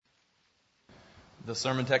The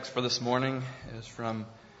sermon text for this morning is from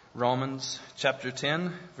Romans chapter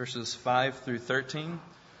 10, verses 5 through 13.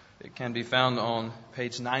 It can be found on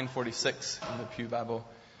page 946 in the Pew Bible.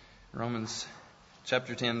 Romans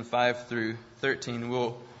chapter 10, 5 through 13.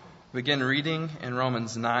 We'll begin reading in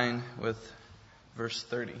Romans 9 with verse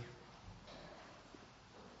 30.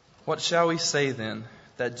 What shall we say then?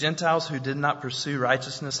 That Gentiles who did not pursue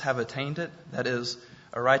righteousness have attained it, that is,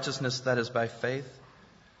 a righteousness that is by faith?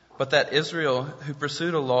 But that Israel, who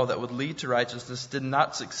pursued a law that would lead to righteousness, did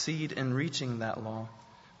not succeed in reaching that law.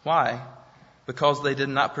 Why? Because they did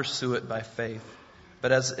not pursue it by faith,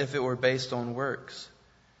 but as if it were based on works.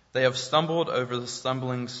 They have stumbled over the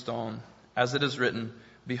stumbling stone. As it is written,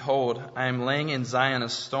 Behold, I am laying in Zion a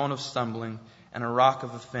stone of stumbling and a rock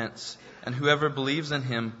of offense, and whoever believes in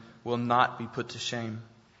him will not be put to shame.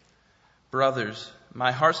 Brothers,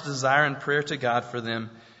 my heart's desire and prayer to God for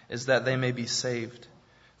them is that they may be saved.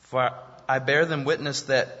 For I bear them witness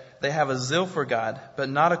that they have a zeal for God, but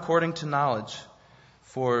not according to knowledge.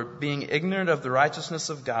 For being ignorant of the righteousness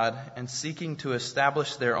of God and seeking to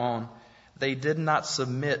establish their own, they did not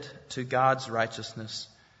submit to God's righteousness.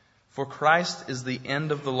 For Christ is the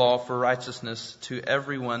end of the law for righteousness to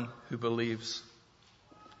everyone who believes.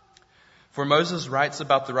 For Moses writes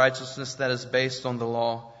about the righteousness that is based on the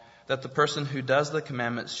law, that the person who does the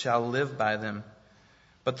commandments shall live by them.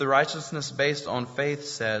 But the righteousness based on faith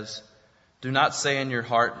says, Do not say in your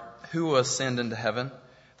heart, Who will ascend into heaven?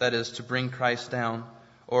 That is, to bring Christ down.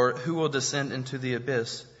 Or who will descend into the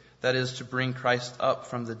abyss? That is, to bring Christ up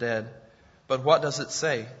from the dead. But what does it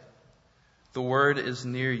say? The word is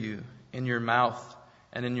near you, in your mouth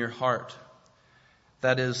and in your heart.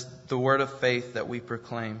 That is the word of faith that we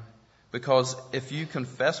proclaim. Because if you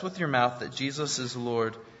confess with your mouth that Jesus is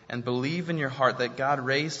Lord and believe in your heart that God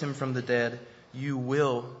raised him from the dead, you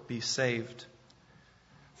will be saved.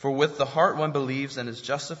 For with the heart one believes and is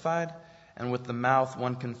justified, and with the mouth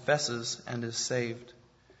one confesses and is saved.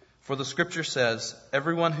 For the scripture says,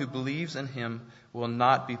 Everyone who believes in him will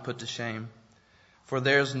not be put to shame. For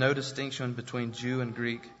there is no distinction between Jew and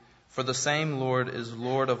Greek, for the same Lord is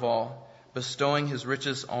Lord of all, bestowing his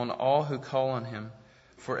riches on all who call on him.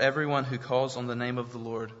 For everyone who calls on the name of the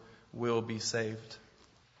Lord will be saved.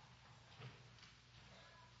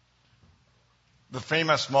 The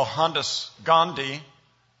famous Mohandas Gandhi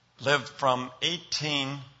lived from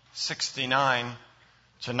 1869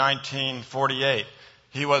 to 1948.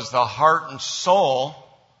 He was the heart and soul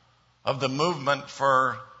of the movement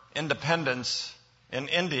for independence in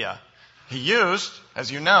India. He used,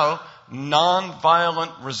 as you know,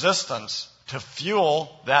 nonviolent resistance to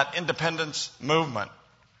fuel that independence movement.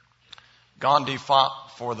 Gandhi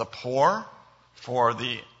fought for the poor, for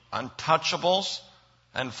the untouchables,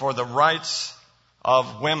 and for the rights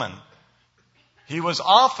of women. He was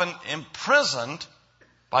often imprisoned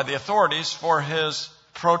by the authorities for his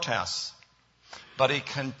protests, but he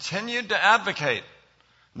continued to advocate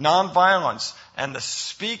nonviolence and the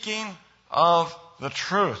speaking of the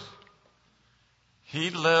truth.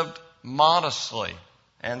 He lived modestly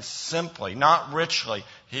and simply, not richly.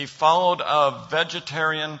 He followed a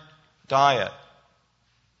vegetarian diet.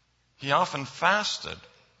 He often fasted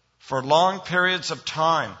for long periods of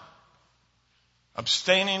time,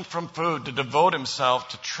 abstaining from food to devote himself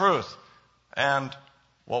to truth and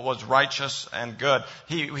what was righteous and good.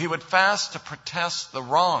 He would fast to protest the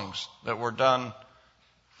wrongs that were done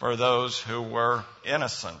for those who were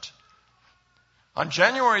innocent. On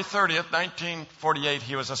January 30th, 1948,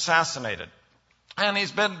 he was assassinated. And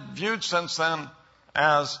he's been viewed since then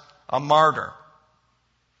as a martyr.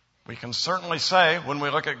 We can certainly say, when we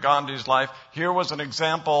look at Gandhi's life, here was an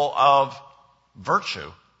example of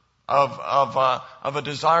virtue, of a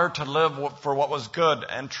desire to live for what was good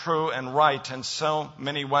and true and right in so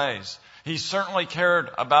many ways. He certainly cared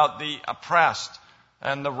about the oppressed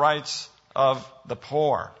and the rights of the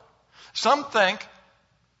poor. Some think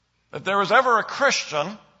that if there was ever a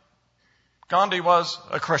Christian, Gandhi was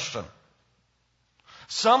a Christian.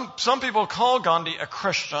 Some people call Gandhi a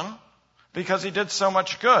Christian because he did so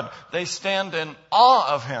much good. They stand in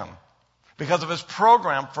awe of him because of his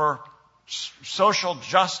program for social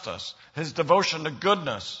justice, his devotion to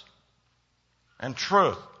goodness and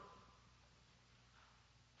truth.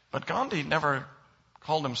 But Gandhi never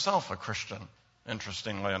called himself a Christian,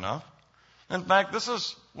 interestingly enough. In fact, this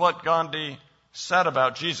is what Gandhi said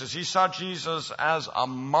about Jesus. He saw Jesus as a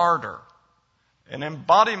martyr, an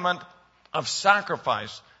embodiment of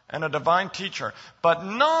sacrifice and a divine teacher, but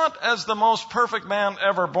not as the most perfect man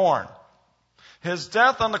ever born. His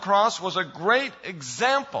death on the cross was a great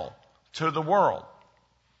example to the world.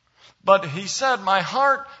 But he said, my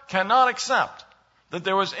heart cannot accept that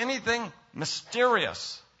there was anything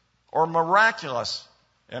mysterious or miraculous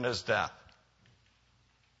in his death.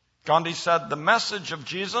 Gandhi said, the message of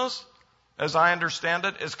Jesus, as I understand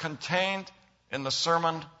it, is contained in the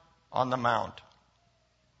Sermon on the Mount.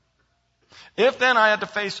 If then I had to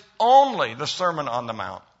face only the Sermon on the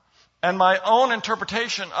Mount and my own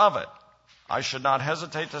interpretation of it, I should not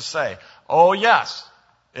hesitate to say, oh yes,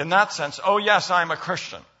 in that sense, oh yes, I'm a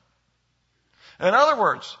Christian. In other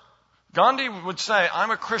words, Gandhi would say,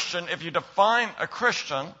 I'm a Christian if you define a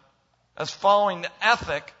Christian as following the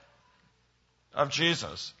ethic of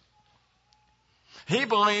Jesus. He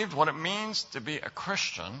believed what it means to be a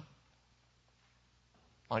Christian,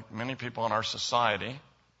 like many people in our society,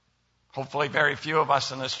 hopefully very few of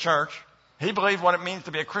us in this church. He believed what it means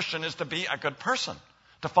to be a Christian is to be a good person,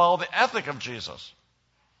 to follow the ethic of Jesus,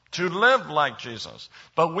 to live like Jesus.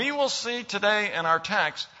 But we will see today in our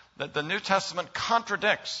text that the New Testament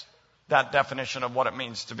contradicts that definition of what it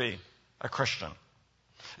means to be a Christian.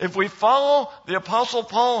 If we follow the Apostle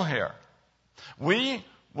Paul here, we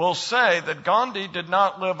will say that Gandhi did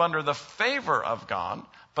not live under the favor of God,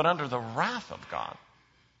 but under the wrath of God.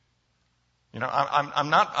 You know, I'm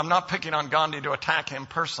not picking on Gandhi to attack him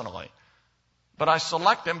personally, but I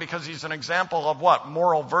select him because he's an example of what?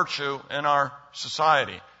 Moral virtue in our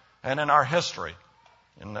society and in our history.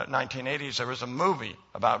 In the 1980s, there was a movie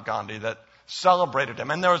about Gandhi that celebrated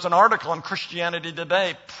him. And there was an article in Christianity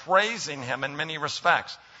Today praising him in many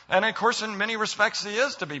respects. And of course, in many respects, he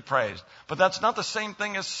is to be praised. But that's not the same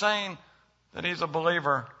thing as saying that he's a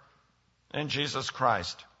believer in Jesus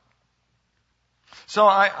Christ. So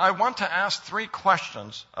I want to ask 3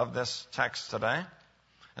 questions of this text today.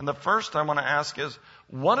 And the first I want to ask is,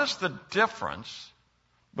 what is the difference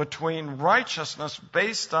between righteousness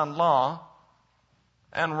based on law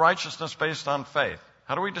and righteousness based on faith?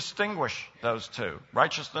 How do we distinguish those two?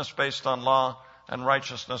 Righteousness based on law and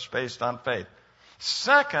righteousness based on faith.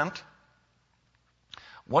 Second,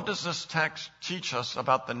 what does this text teach us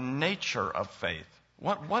about the nature of faith?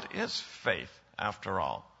 What is faith, after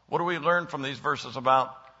all? What do we learn from these verses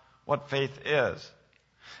about what faith is?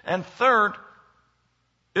 And third,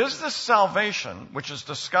 is this salvation, which is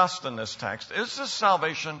discussed in this text, is this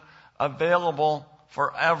salvation available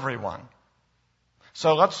for everyone?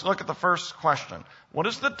 So let's look at the first question. What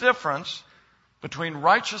is the difference between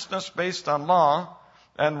righteousness based on law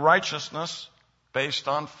and righteousness based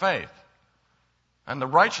on faith? And the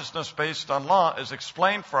righteousness based on law is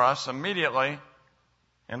explained for us immediately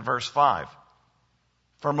in verse 5.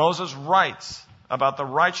 For Moses writes about the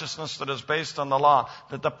righteousness that is based on the law,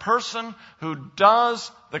 that the person who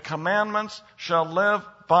does the commandments shall live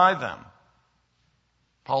by them.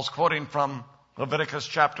 Paul's quoting from Leviticus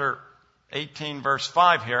chapter 18, verse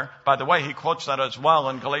 5 here. By the way, he quotes that as well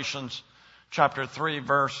in Galatians chapter 3,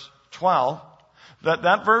 verse 12.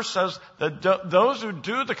 That verse says that those who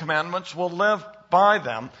do the commandments will live by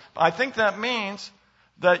them. I think that means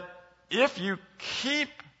that if you keep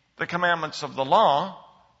the commandments of the law,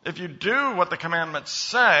 if you do what the commandments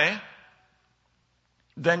say,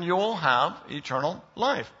 then you will have eternal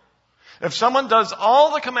life. If someone does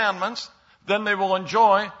all the commandments, then they will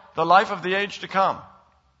enjoy the life of the age to come.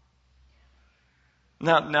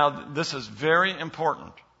 Now, this is very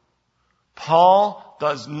important. Paul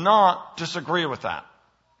does not disagree with that.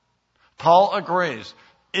 Paul agrees.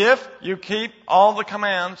 If you keep all the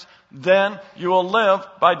commands, then you will live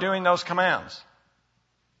by doing those commands.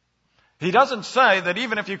 He doesn't say that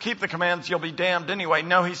even if you keep the commands, you'll be damned anyway.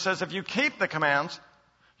 No, he says if you keep the commands,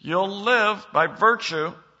 you'll live by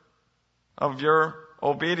virtue of your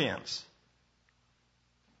obedience.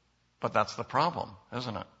 But that's the problem,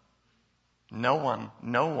 isn't it? No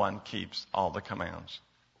one keeps all the commands.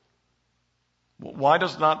 Why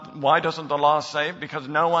doesn't the law say? Because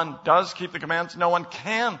no one does keep the commands. No one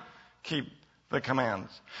can keep the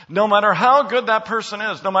commands. No matter how good that person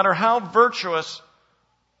is, no matter how virtuous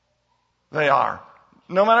they are,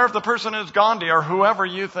 no matter if the person is Gandhi or whoever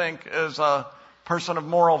you think is a person of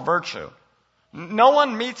moral virtue, no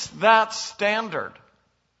one meets that standard.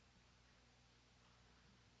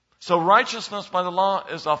 So righteousness by the law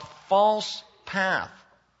is a false path.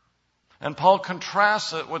 And Paul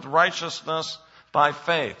contrasts it with righteousness by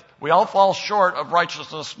faith. We all fall short of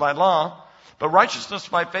righteousness by law, but righteousness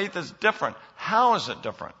by faith is different. How is it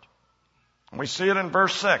different? We see it in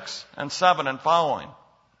verse 6 and 7 and following.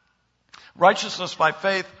 Righteousness by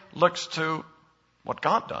faith looks to what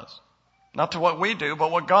God does. Not to what we do,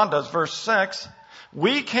 but what God does. Verse 6,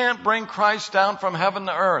 we can't bring Christ down from heaven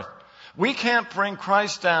to earth. We can't bring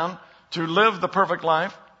Christ down to live the perfect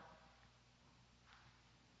life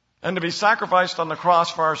and to be sacrificed on the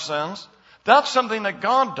cross for our sins. That's something that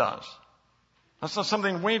God does. That's not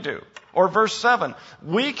something we do. Or verse 7,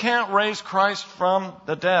 we can't raise Christ from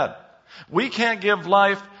the dead. We can't give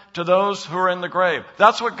life to those who are in the grave.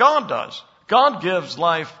 That's what God does. God gives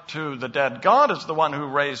life to the dead. God is the one who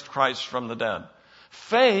raised Christ from the dead.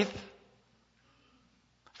 Faith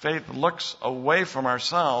looks away from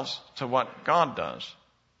ourselves to what God does.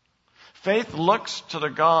 Faith looks to the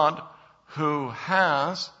God who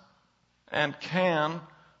has and can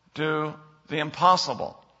do the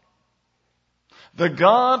impossible. The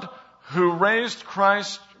God who raised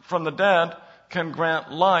Christ from the dead can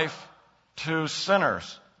grant life to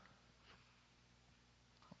sinners.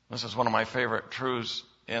 This is one of my favorite truths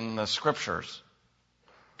in the Scriptures.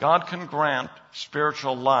 God can grant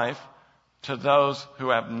spiritual life to those who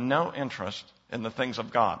have no interest in the things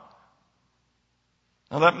of God.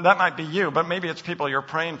 Now that might be you, but maybe it's people you're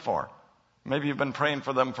praying for. Maybe you've been praying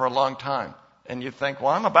for them for a long time. And you think,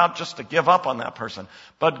 well, I'm about just to give up on that person.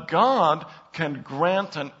 But God can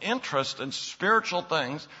grant an interest in spiritual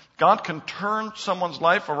things. God can turn someone's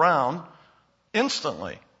life around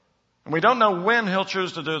instantly. And we don't know when He'll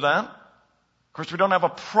choose to do that. Of course, we don't have a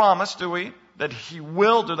promise, do we, that He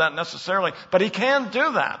will do that necessarily. But He can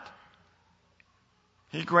do that.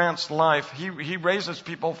 He grants life. He raises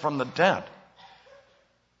people from the dead.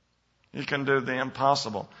 He can do the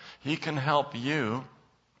impossible. He can help you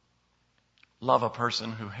love a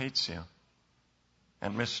person who hates you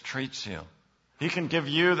and mistreats you. He can give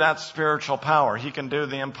you that spiritual power. He can do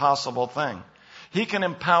the impossible thing. He can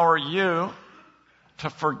empower you to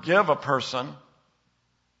forgive a person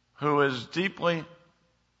who has deeply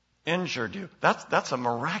injured you. That's a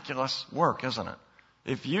miraculous work, isn't it?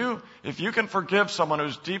 If you can forgive someone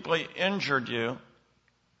who's deeply injured you,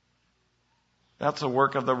 that's a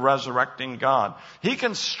work of the resurrecting God. He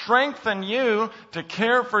can strengthen you to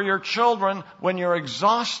care for your children when you're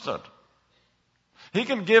exhausted. He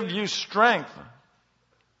can give you strength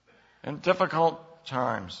in difficult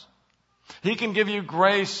times. He can give you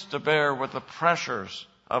grace to bear with the pressures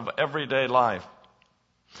of everyday life.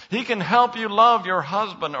 He can help you love your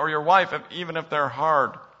husband or your wife, even if they're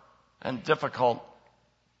hard and difficult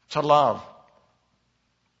to love.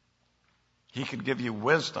 He could give you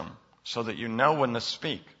wisdom so that you know when to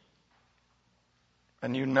speak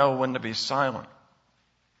and you know when to be silent.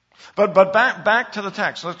 But back to the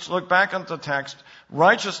text. Let's look back at the text.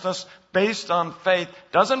 Righteousness based on faith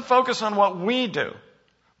doesn't focus on what we do,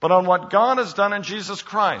 but on what God has done in Jesus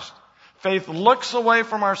Christ. Faith looks away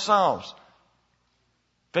from ourselves.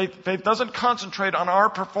 Faith doesn't concentrate on our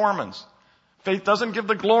performance. Faith doesn't give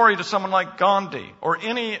the glory to someone like Gandhi or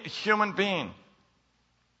any human being.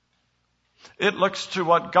 It looks to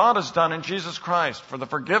what God has done in Jesus Christ for the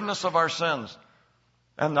forgiveness of our sins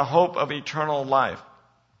and the hope of eternal life.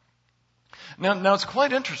 Now it's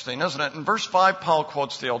quite interesting, isn't it? In verse 5, Paul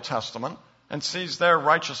quotes the Old Testament and sees there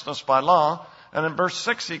righteousness by law. And in verse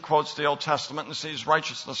 6, he quotes the Old Testament and sees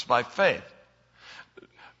righteousness by faith.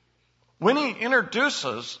 When he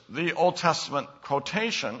introduces the Old Testament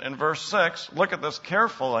quotation in verse 6, look at this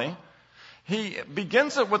carefully, he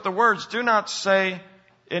begins it with the words, do not say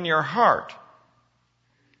in your heart.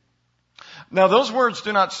 Now those words,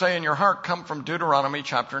 do not say in your heart, come from Deuteronomy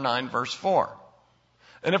chapter 9, verse 4.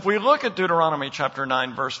 And if we look at Deuteronomy chapter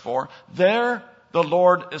 9, verse 4, there the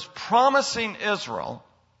Lord is promising Israel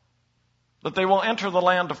that they will enter the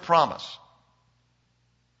land of promise.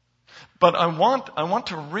 But I want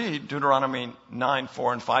to read Deuteronomy 9,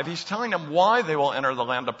 4, and 5. He's telling them why they will enter the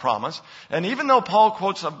land of promise. And even though Paul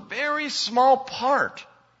quotes a very small part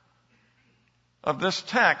of this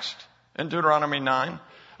text in Deuteronomy 9,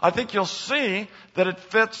 I think you'll see that it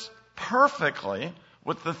fits perfectly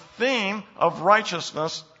with the theme of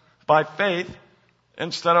righteousness by faith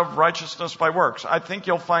instead of righteousness by works. I think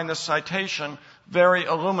you'll find this citation very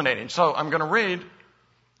illuminating. So I'm going to read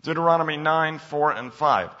Deuteronomy 9, 4, and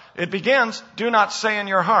 5. It begins, do not say in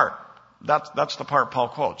your heart. That's the part Paul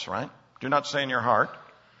quotes, right? Do not say in your heart.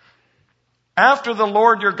 After the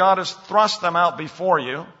Lord your God has thrust them out before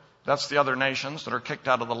you, that's the other nations that are kicked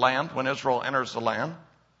out of the land when Israel enters the land.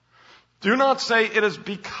 Do not say it is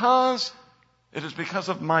because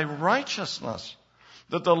of my righteousness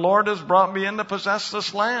that the Lord has brought me in to possess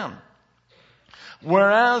this land.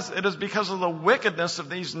 Whereas it is because of the wickedness of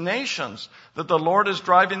these nations that the Lord is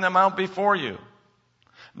driving them out before you.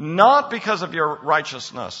 Not because of your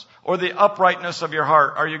righteousness or the uprightness of your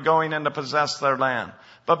heart are you going in to possess their land,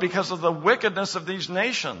 but because of the wickedness of these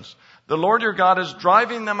nations. The Lord your God is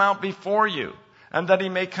driving them out before you, and that He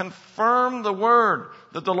may confirm the word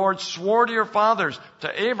that the Lord swore to your fathers,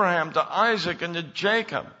 to Abraham, to Isaac, and to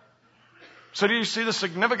Jacob. So do you see the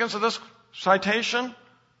significance of this citation?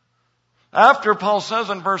 After Paul says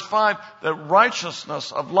in verse 5 that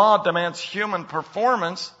righteousness of law demands human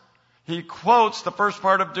performance, he quotes the first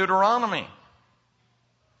part of Deuteronomy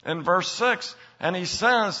in verse 6. And he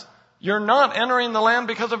says, you're not entering the land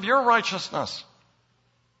because of your righteousness.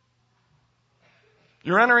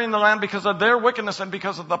 You're entering the land because of their wickedness and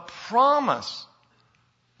because of the promise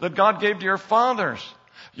that God gave to your fathers.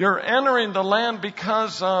 You're entering the land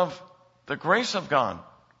because of the grace of God,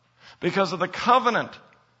 because of the covenant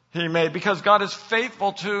He made, because God is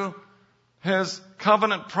faithful to His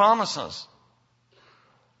covenant promises.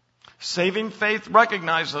 Saving faith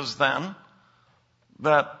recognizes then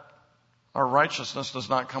that our righteousness does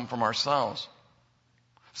not come from ourselves.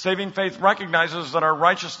 Saving faith recognizes that our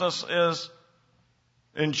righteousness is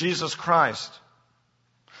in Jesus Christ.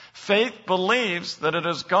 Faith believes that it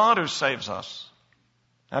is God who saves us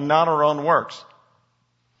and not our own works.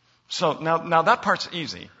 So now that part's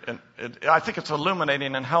easy. I think it's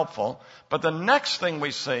illuminating and helpful. But the next thing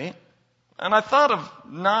we see, and I thought of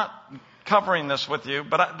not covering this with you,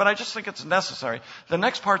 but I just think it's necessary. The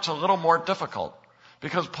next part's a little more difficult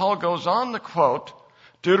because Paul goes on to quote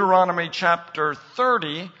Deuteronomy chapter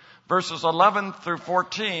 30, verses 11 through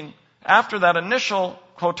 14. After that initial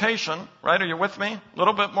quotation, right? Are you with me? A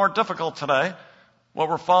little bit more difficult today, what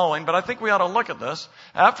we're following, but I think we ought to look at this.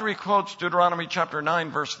 After he quotes Deuteronomy chapter 9,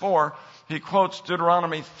 verse 4, he quotes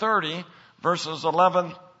Deuteronomy 30, verses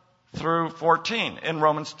 11 through 14 in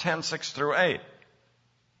Romans 10, 6 through 8.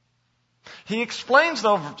 He explains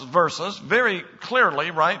those verses very clearly,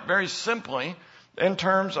 right? Very simply in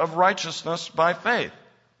terms of righteousness by faith.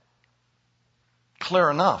 Clear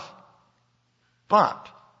enough. But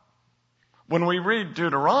when we read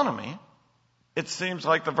Deuteronomy, it seems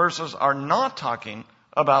like the verses are not talking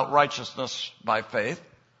about righteousness by faith,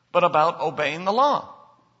 but about obeying the law.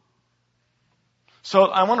 So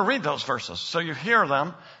I want to read those verses so you hear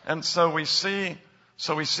them, and so we see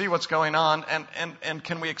what's going on, and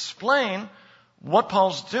can we explain what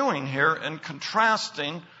Paul's doing here in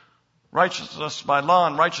contrasting righteousness by law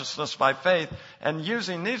and righteousness by faith, and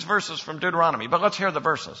using these verses from Deuteronomy. But let's hear the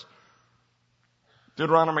verses.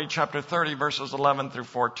 Deuteronomy chapter 30, verses 11 through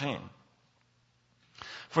 14.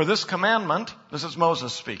 For this commandment, this is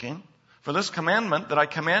Moses speaking, for this commandment that I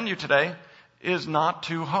command you today is not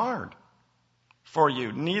too hard for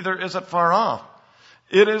you, neither is it far off.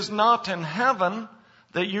 It is not in heaven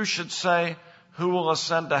that you should say, who will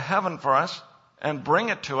ascend to heaven for us and bring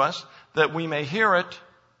it to us, that we may hear it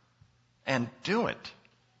and do it.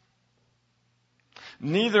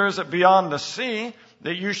 Neither is it beyond the sea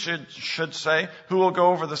that you should say, who will go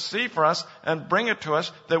over the sea for us and bring it to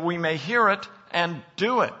us, that we may hear it and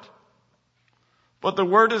do it. But the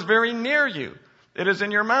word is very near you. It is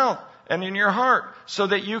in your mouth and in your heart, so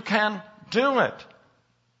that you can do it.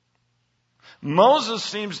 Moses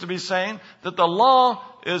seems to be saying that the law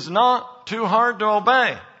is not too hard to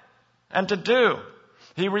obey and to do.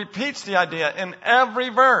 He repeats the idea in every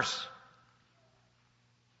verse.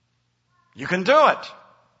 You can do it.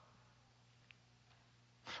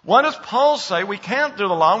 Why does Paul say we can't do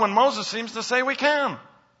the law when Moses seems to say we can?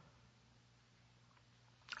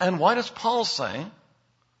 And why does Paul say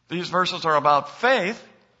these verses are about faith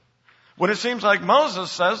when it seems like Moses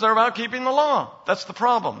says they're about keeping the law? That's the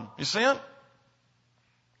problem. You see it?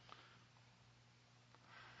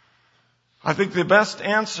 I think the best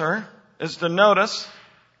answer is to notice,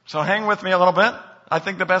 so hang with me a little bit. I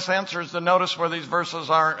think the best answer is to notice where these verses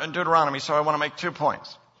are in Deuteronomy, so I want to make 2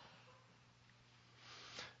 points.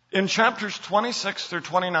 In chapters 26 through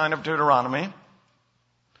 29 of Deuteronomy,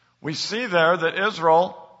 we see there that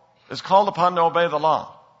Israel is called upon to obey the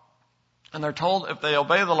law. And they're told if they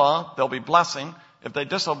obey the law, there'll be blessing. If they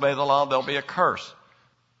disobey the law, there'll be a curse.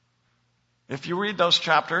 If you read those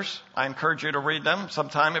chapters, I encourage you to read them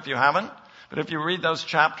sometime if you haven't. But if you read those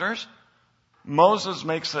chapters, Moses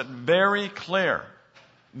makes it very clear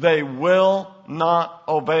they will not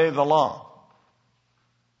obey the law.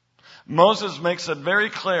 Moses makes it very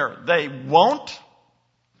clear they won't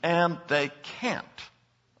and they can't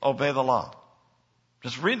obey the law.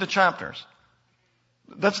 Just read the chapters.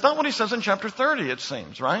 That's not what he says in chapter 30, it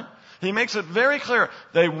seems, right? He makes it very clear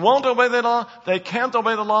they won't obey the law, they can't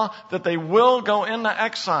obey the law, that they will go into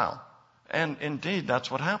exile. And indeed, that's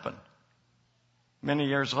what happened. Many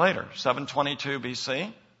years later, 722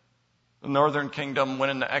 BC, the northern kingdom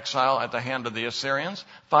went into exile at the hand of the Assyrians.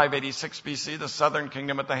 586 BC, the southern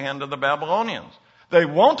kingdom at the hand of the Babylonians. They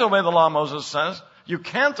won't obey the law, Moses says. You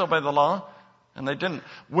can't obey the law. And they didn't.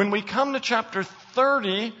 When we come to chapter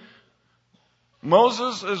 30,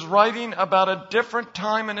 Moses is writing about a different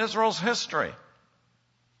time in Israel's history.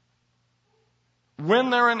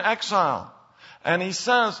 When they're in exile. And he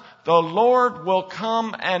says, the Lord will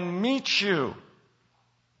come and meet you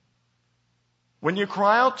when you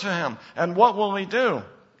cry out to him. And what will he do?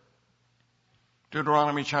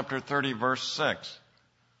 Deuteronomy chapter 30, verse 6.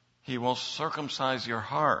 He will circumcise your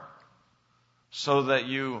heart so that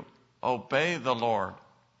you obey the Lord.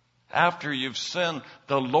 After you've sinned,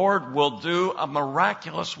 the Lord will do a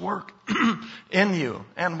miraculous work in you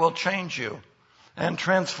and will change you and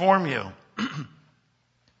transform you.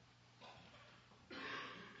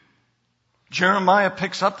 Jeremiah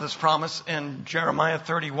picks up this promise in Jeremiah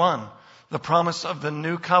 31, the promise of the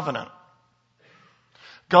new covenant.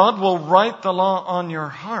 God will write the law on your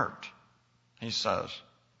heart, he says,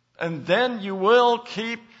 and then you will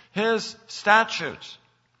keep his statutes.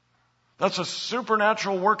 That's a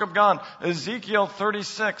supernatural work of God. Ezekiel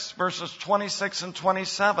 36, verses 26 and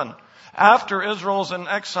 27. After Israel's in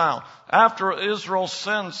exile, after Israel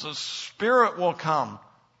sins, the Spirit will come.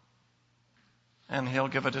 And he'll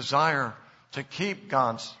give a desire to keep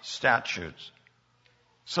God's statutes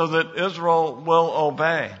so that Israel will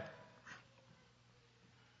obey.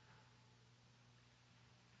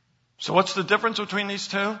 So what's the difference between these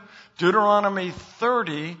two? Deuteronomy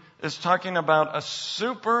 30 is talking about a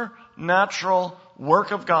supernatural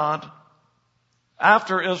work of God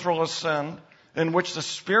after Israel has sinned, in which the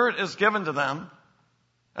Spirit is given to them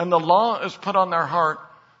and the law is put on their heart,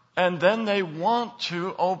 and then they want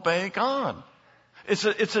to obey God.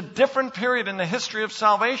 It's a different period in the history of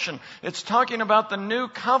salvation. It's talking about the new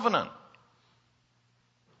covenant.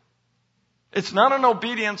 It's not an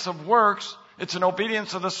obedience of works, it's an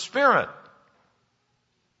obedience of the Spirit.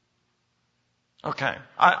 Okay,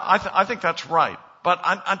 I think that's right. But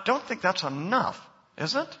I don't think that's enough,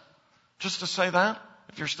 is it? Just to say that,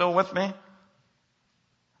 if you're still with me?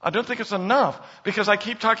 I don't think it's enough, because I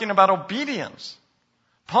keep talking about obedience.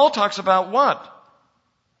 Paul talks about what?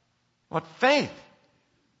 What? Faith.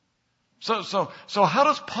 So how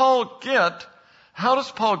does Paul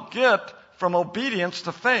get from obedience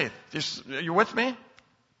to faith? Are you with me?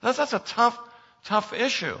 That's a tough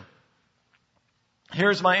issue.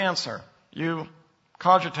 Here's my answer. You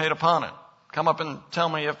cogitate upon it. Come up and tell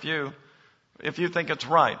me if you think it's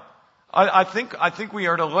right. I think we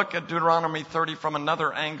are to look at Deuteronomy 30 from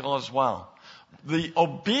another angle as well. The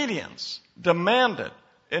obedience demanded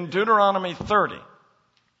in Deuteronomy 30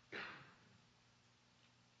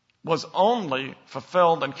 was only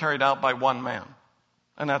fulfilled and carried out by one man,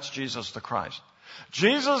 and that's Jesus the Christ.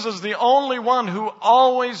 Jesus is the only one who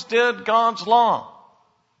always did God's law.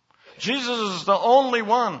 Jesus is the only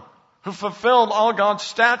one who fulfilled all God's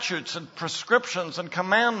statutes and prescriptions and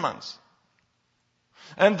commandments.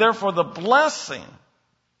 And therefore the blessing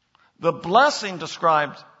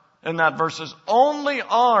described in that verse is only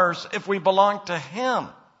ours if we belong to him,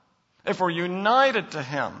 if we're united to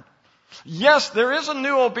him. Yes, there is a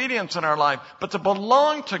new obedience in our life, but to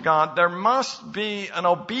belong to God, there must be an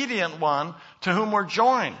obedient one to whom we're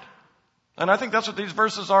joined. And I think that's what these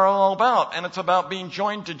verses are all about. And it's about being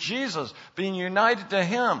joined to Jesus, being united to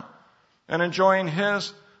him, and enjoying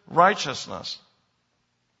his righteousness.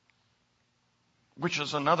 Which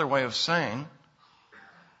is another way of saying,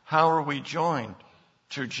 how are we joined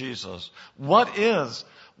to Jesus? What is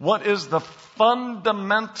the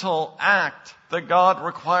fundamental act that God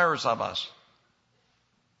requires of us?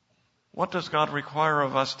 What does God require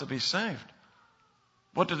of us to be saved?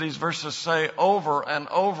 What do these verses say over and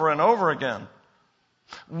over and over again?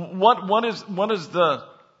 What is the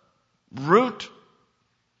root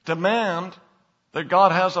demand that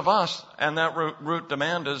God has of us? And that root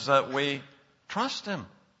demand is that we trust him.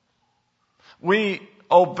 We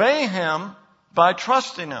obey him by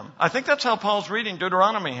trusting him. I think that's how Paul's reading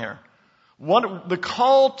Deuteronomy here. The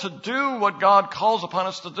call to do what God calls upon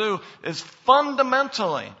us to do is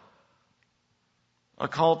fundamentally a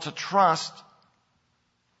call to trust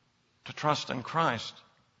in Christ.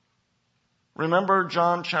 Remember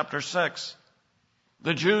John chapter 6.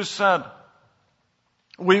 The Jews said,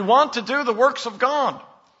 we want to do the works of God.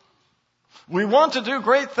 We want to do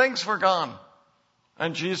great things for God.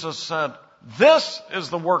 And Jesus said, this is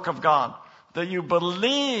the work of God, that you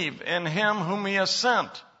believe in him whom he has sent.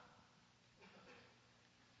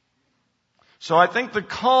 So I think the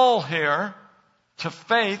call here to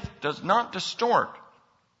faith does not distort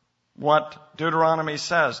what Deuteronomy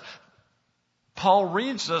says. Paul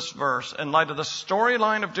reads this verse in light of the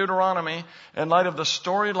storyline of Deuteronomy, in light of the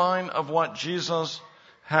storyline of what Jesus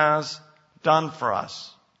has done for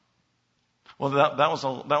us. Well, that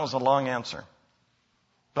was a long answer.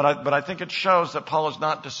 But I think it shows that Paul is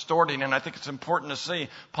not distorting, and I think it's important to see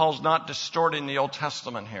Paul's not distorting the Old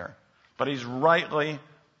Testament here, but he's rightly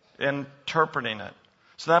interpreting it.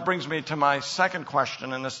 So that brings me to my second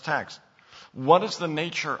question in this text. What is the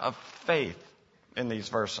nature of faith in these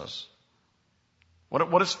verses?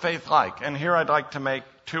 What is faith like? And here I'd like to make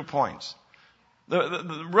 2 points.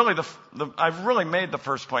 I've really made the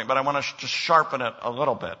first point, but I want to just sharpen it a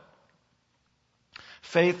little bit.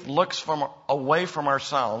 Faith looks away from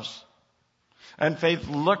ourselves, and faith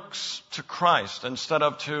looks to Christ instead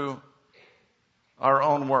of to our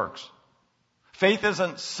own works. Faith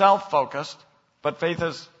isn't self-focused, but faith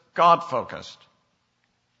is God-focused.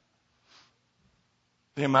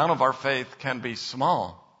 The amount of our faith can be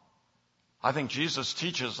small. I think Jesus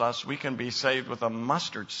teaches us we can be saved with a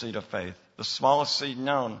mustard seed of faith, the smallest seed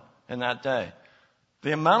known in that day.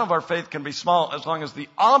 The amount of our faith can be small as long as the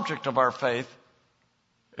object of our faith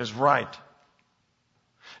is right.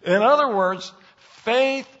 In other words,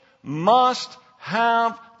 faith must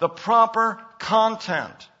have the proper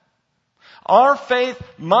content. Our faith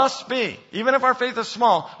must be, even if our faith is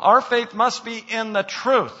small, our faith must be in the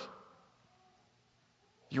truth.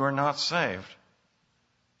 You are not saved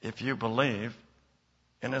if you believe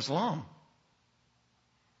in Islam.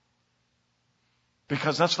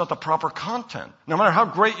 Because that's not the proper content. No matter how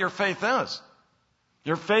great your faith is.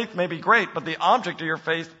 Your faith may be great, but the object of your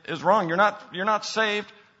faith is wrong. You're not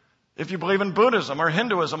saved if you believe in Buddhism or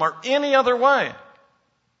Hinduism or any other way.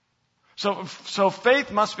 So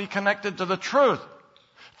faith must be connected to the truth.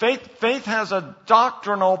 Faith has a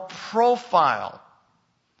doctrinal profile.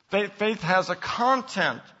 Faith has a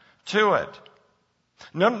content to it.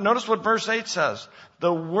 Notice what verse 8 says.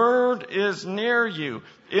 The word is near you,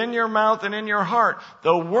 in your mouth and in your heart.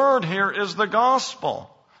 The word here is the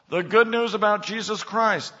gospel, the good news about Jesus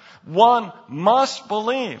Christ. One must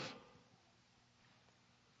believe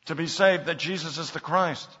to be saved that Jesus is the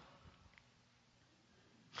Christ.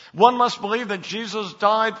 One must believe that Jesus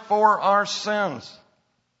died for our sins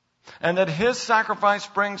and that his sacrifice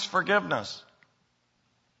brings forgiveness.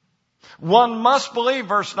 One must believe,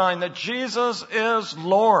 verse 9, that Jesus is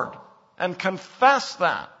Lord and confess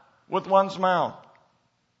that with one's mouth.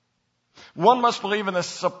 One must believe in the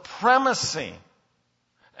supremacy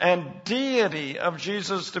and deity of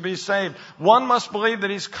Jesus to be saved. One must believe that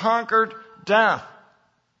he's conquered death.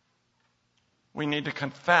 We need to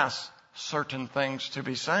confess certain things to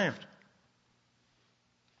be saved.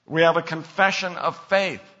 We have a confession of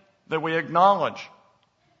faith that we acknowledge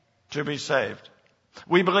to be saved.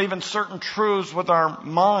 We believe in certain truths with our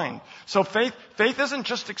mind. So faith isn't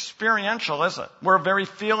just experiential, is it? We're a very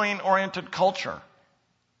feeling-oriented culture.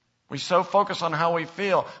 We so focus on how we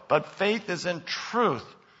feel. But faith is in truth.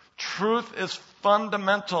 Truth is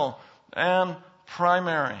fundamental and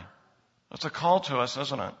primary. That's a call to us,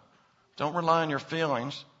 isn't it? Don't rely on your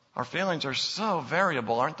feelings. Our feelings are so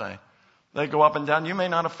variable, aren't they? They go up and down. You may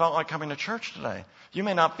not have felt like coming to church today. You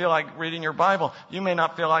may not feel like reading your Bible. You may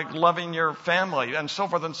not feel like loving your family, and so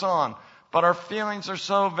forth and so on. But our feelings are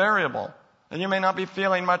so variable. And you may not be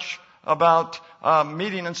feeling much about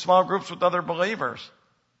meeting in small groups with other believers.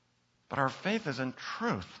 But our faith is in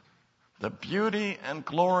truth. The beauty and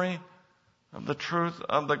glory of the truth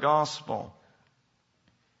of the gospel.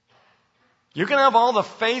 You can have all the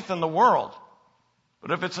faith in the world.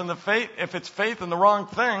 But if it's faith in the wrong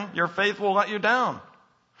thing, your faith will let you down.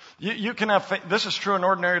 You can have faith. This is true in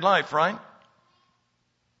ordinary life, right?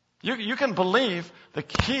 You can believe the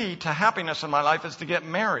key to happiness in my life is to get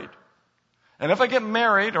married. And if I get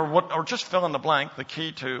married, or just fill in the blank, the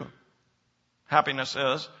key to happiness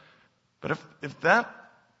is. But if that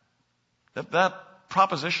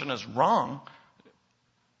proposition is wrong,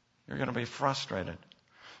 you're going to be frustrated.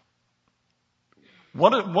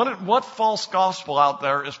 What false gospel out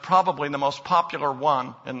there is probably the most popular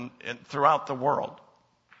one throughout the world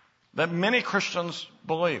that many Christians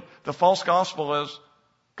believe? The false gospel is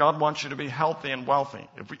God wants you to be healthy and wealthy.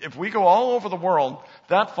 If we go all over the world,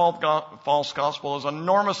 that false gospel is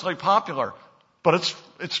enormously popular. But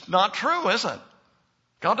it's not true, is it?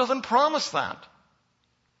 God doesn't promise that.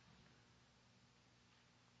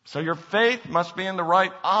 So your faith must be in the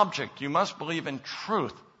right object. You must believe in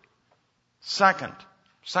truth.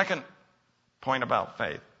 Second point about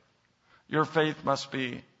faith. Your faith must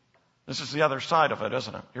be, this is the other side of it,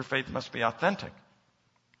 isn't it? Your faith must be authentic.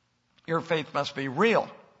 Your faith must be real.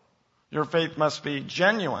 Your faith must be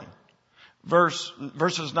genuine.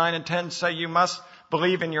 Verses 9 and 10 say you must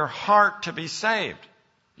believe in your heart to be saved.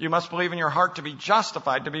 You must believe in your heart to be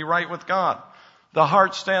justified, to be right with God. The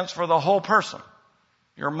heart stands for the whole person.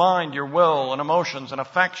 Your mind, your will, and emotions and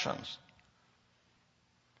affections.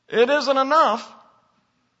 It isn't enough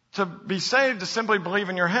to be saved to simply believe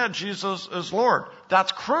in your head Jesus is Lord.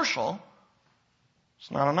 That's crucial.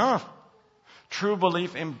 It's not enough. True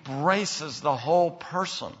belief embraces the whole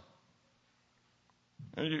person.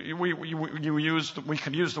 We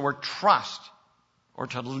could use the word trust, or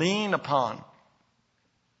to lean upon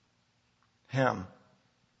Him.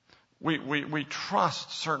 We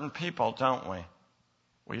trust certain people, don't we?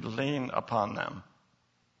 We lean upon them.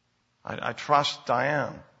 I trust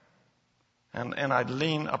Diane, and I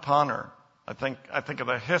lean upon her. I think of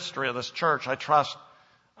the history of this church. I trust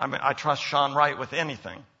Sean Wright with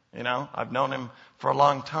anything. I've known him for a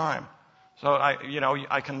long time, so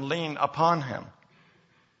I can lean upon him.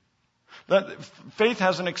 That faith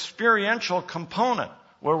has an experiential component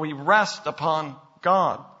where we rest upon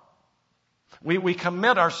God. We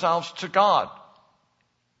commit ourselves to God.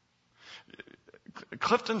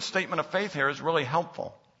 Clifton's statement of faith here is really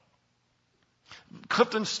helpful.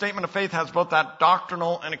 Clifton's statement of faith has both that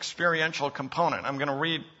doctrinal and experiential component. I'm going to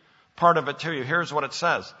read part of it to you. Here's what it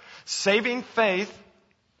says. Saving faith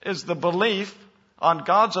is the belief on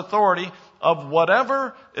God's authority of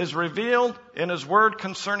whatever is revealed in His Word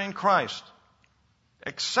concerning Christ,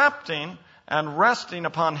 accepting and resting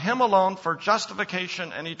upon Him alone for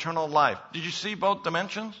justification and eternal life. Did you see both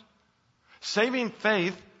dimensions? Saving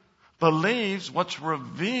faith believes what's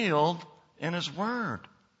revealed in His Word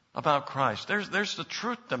about Christ. There's the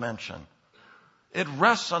truth dimension. It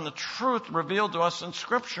rests on the truth revealed to us in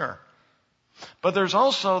Scripture. But there's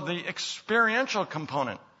also the experiential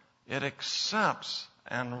component. It accepts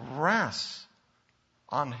and rests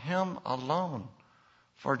on Him alone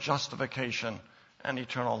for justification and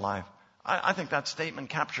eternal life. I think that statement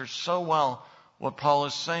captures so well what Paul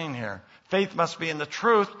is saying here. Faith must be in the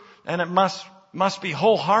truth, and it must be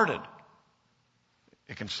wholehearted.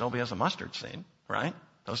 It can still be as a mustard seed, right?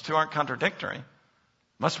 Those two aren't contradictory.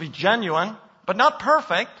 Must be genuine, but not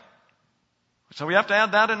perfect. So we have to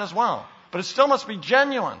add that in as well. But it still must be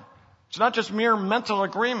genuine. It's not just mere mental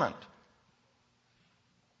agreement.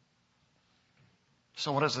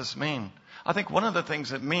 So what does this mean? I think one of the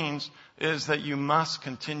things it means is that you must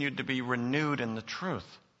continue to be renewed in the truth.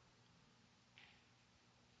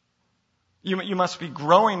 You must be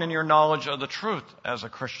growing in your knowledge of the truth as a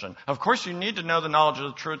Christian. Of course, you need to know the knowledge of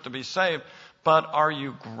the truth to be saved, but are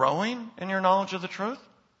you growing in your knowledge of the truth?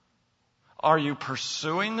 Are you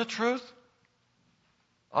pursuing the truth?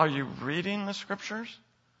 Are you reading the Scriptures?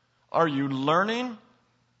 Are you learning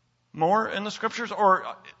more in the Scriptures? Or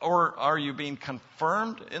are you being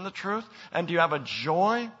confirmed in the truth? And do you have a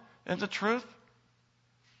joy in the truth?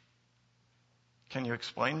 Can you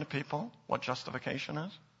explain to people what justification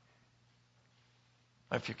is?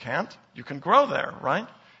 If you can't, you can grow there, right?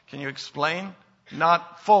 Can you explain,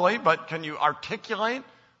 not fully, but can you articulate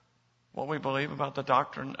what we believe about the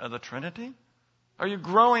doctrine of the Trinity? Are you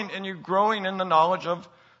growing, and you're growing in the knowledge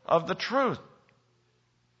of the truth?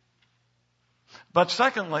 But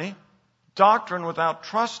secondly, doctrine without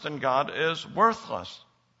trust in God is worthless.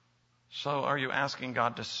 So are you asking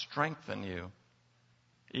God to strengthen you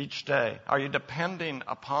each day? Are you depending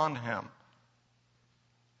upon Him?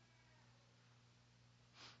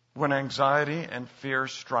 When anxiety and fear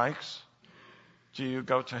strikes, do you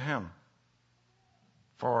go to Him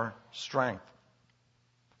for strength?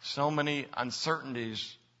 So many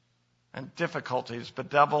uncertainties and difficulties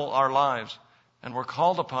bedevil our lives, and we're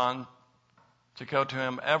called upon to go to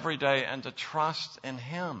Him every day and to trust in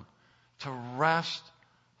Him, to rest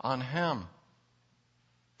on Him,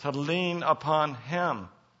 to lean upon Him,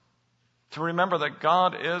 to remember that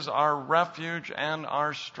God is our refuge and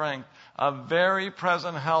our strength, a very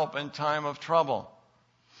present help in time of trouble.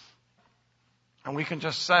 And we can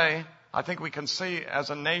just say, I think we can see as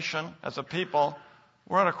a nation, as a people,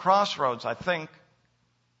 we're at a crossroads, I think.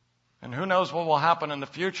 And who knows what will happen in the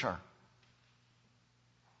future.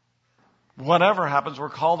 Whatever happens, we're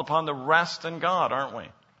called upon to rest in God, aren't we?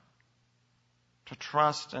 To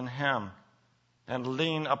trust in Him and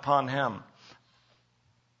lean upon Him.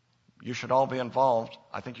 You should all be involved.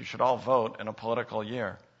 I think you should all vote in a political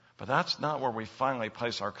year. But that's not where we finally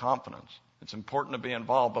place our confidence. It's important to be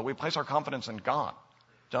involved, but we place our confidence in God,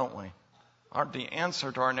 don't we? The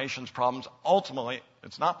answer to our nation's problems, ultimately,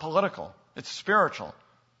 it's not political. It's spiritual.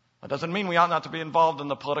 That doesn't mean we ought not to be involved in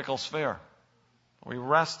the political sphere. We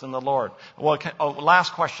rest in the Lord. Well,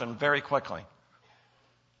 last question, very quickly.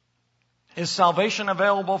 Is salvation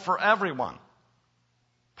available for everyone?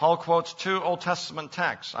 Paul quotes two Old Testament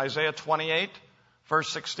texts, Isaiah 28, verse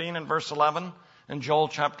 16 and verse 11, and Joel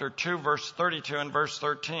chapter 2, verse 32 and verse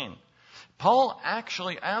 13. Paul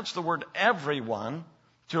actually adds the word everyone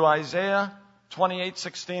to Isaiah 28,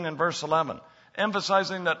 16 and verse 11,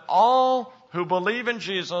 emphasizing that all who believe in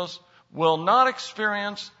Jesus will not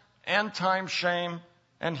experience end-time shame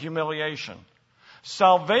and humiliation.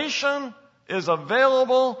 Salvation is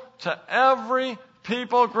available to every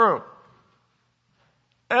people group,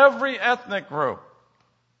 every ethnic group,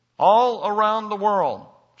 all around the world.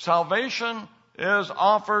 Salvation is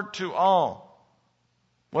offered to all,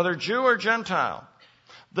 whether Jew or Gentile.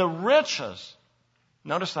 The riches,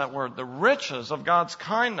 notice that word, the riches of God's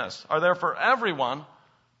kindness are there for everyone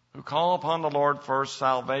who call upon the Lord for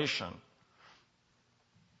salvation.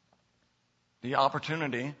 The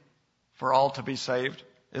opportunity for all to be saved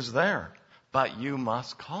is there, but you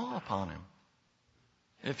must call upon Him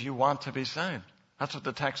if you want to be saved. That's what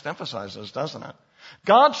the text emphasizes, doesn't it?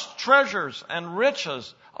 God's treasures and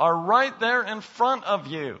riches are right there in front of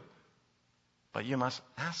you, but you must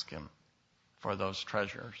ask Him for those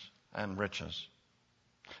treasures and riches.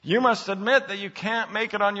 You must admit that you can't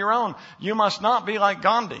make it on your own. You must not be like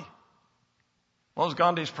Gandhi. What was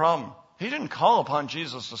Gandhi's problem? He didn't call upon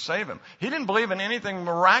Jesus to save him. He didn't believe in anything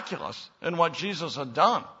miraculous in what Jesus had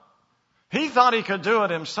done. He thought he could do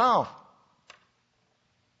it himself.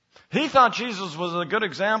 He thought Jesus was a good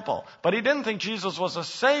example, but he didn't think Jesus was a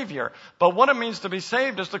savior. But what it means to be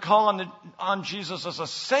saved is to call on Jesus as a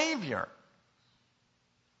savior.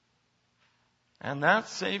 And that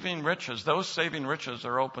saving riches, those saving riches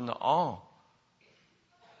are open to all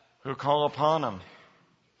who call upon Him.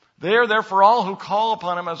 They are there for all who call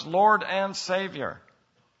upon Him as Lord and Savior.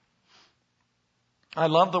 I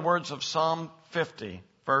love the words of Psalm 50,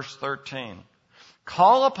 verse 13.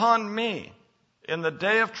 Call upon me in the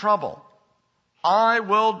day of trouble. I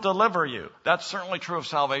will deliver you. That's certainly true of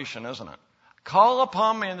salvation, isn't it? Call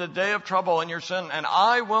upon me in the day of trouble in your sin, and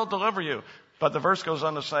I will deliver you. But the verse goes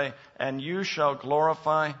on to say, and you shall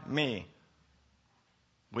glorify me.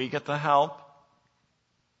 We get the help.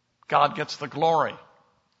 God gets the glory.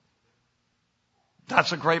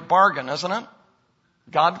 That's a great bargain, isn't it?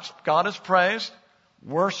 God is praised.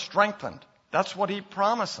 We're strengthened. That's what He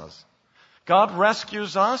promises. God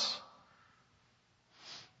rescues us.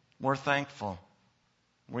 We're thankful.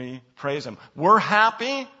 We praise Him. We're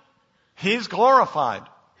happy. He's glorified.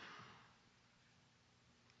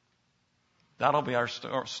 That'll be our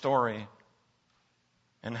story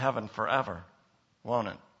in heaven forever, won't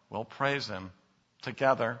it? We'll praise Him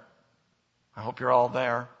together. I hope you're all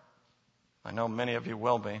there. I know many of you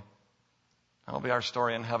will be. That'll be our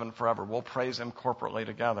story in heaven forever. We'll praise Him corporately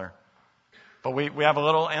together. But we have a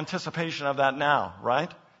little anticipation of that now,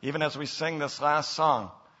 right? Even as we sing this last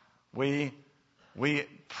song, we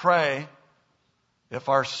pray, if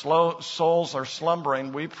our souls are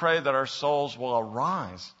slumbering, we pray that our souls will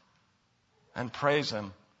arise and praise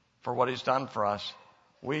Him for what He's done for us.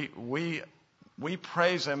 We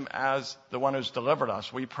praise Him as the one who's delivered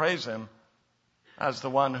us. We praise Him as the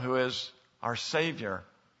one who is our Savior.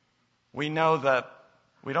 We know that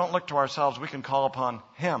we don't look to ourselves. We can call upon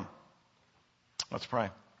Him. Let's pray.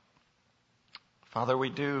 Father, we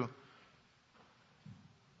do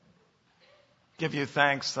give You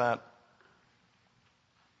thanks that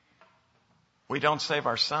we don't save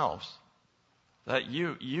ourselves, that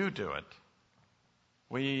You do it.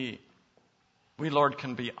 We, Lord,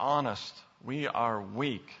 can be honest. We are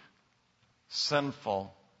weak,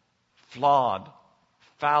 sinful, flawed,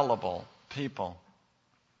 fallible people.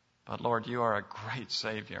 But Lord, You are a great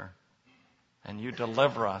Savior, and You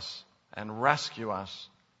deliver us and rescue us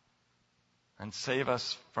and save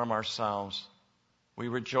us from ourselves. We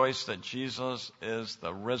rejoice that Jesus is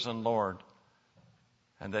the risen Lord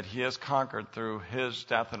and that He has conquered through His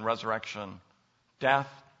death and resurrection, death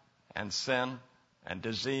and sin and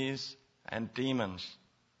disease and demons.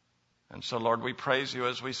 And so, Lord, we praise You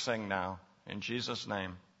as we sing now. In Jesus'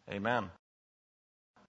 name, amen.